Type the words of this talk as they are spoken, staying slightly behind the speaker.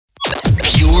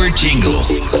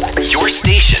Jingles. Your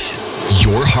station.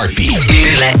 Your heartbeat.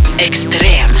 Yle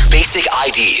X3M. Basic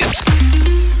IDs.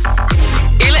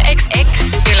 Yle XX.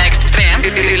 Yle X3M.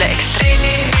 Yle X3M.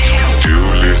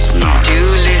 Du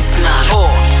lyssnar på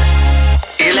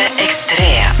Yle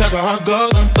X3M. That's how it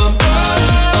goes.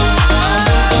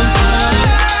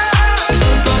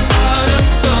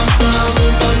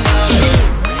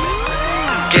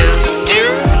 Du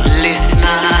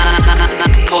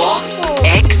lyssnar på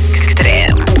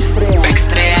X3M.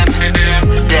 X3M.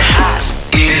 Det här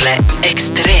Yle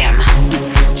X3M.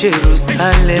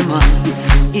 Jerusalema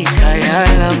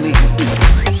ikayalami.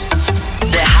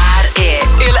 Det här är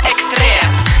Yle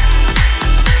X3M.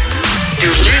 Du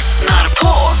lyssnar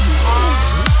på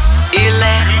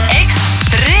Yle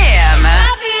X3M. I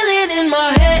feel it in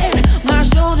my head, my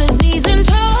shoulders, knees and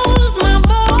toes, my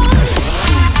bones.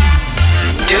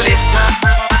 Du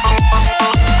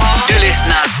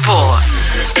lyssnar på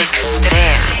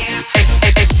X3M.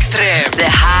 X3M.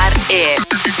 Det här är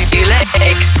Yle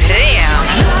X3M.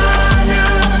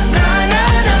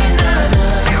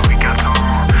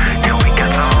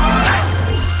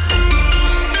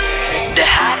 Det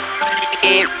här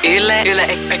är Yle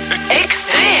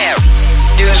X3M.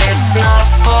 Du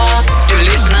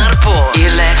lyssnar på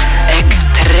Yle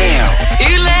X3M.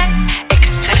 Yle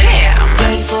X3M.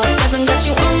 24/7 got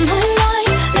you on my mind.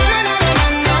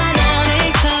 Na.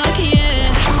 TikTok,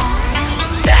 yeah.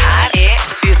 Det här är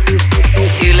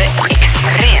Yle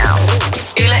X3M.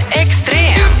 Yle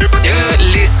X3M. Du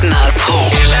lyssnar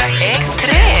på Yle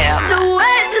X3M. So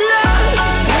where's the love?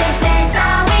 This is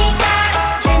all we got.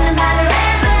 Dreaming about a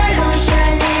revolution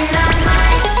in our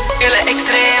mind. Yle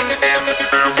X3M.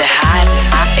 Det här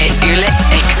är Yle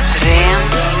X3M.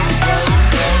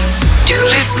 Du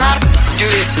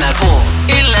lyssnar på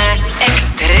Yle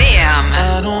X3M.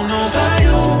 I don't know about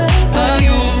you.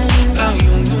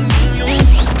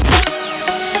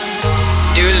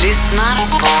 Du lyssnar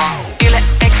på Yle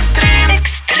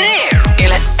X3M.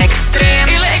 Yle X3M.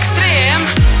 Yle X3M.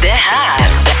 Det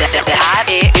här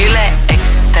är Yle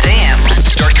X3M.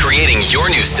 Start creating your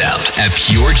new sound at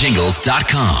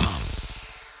purejingles.com.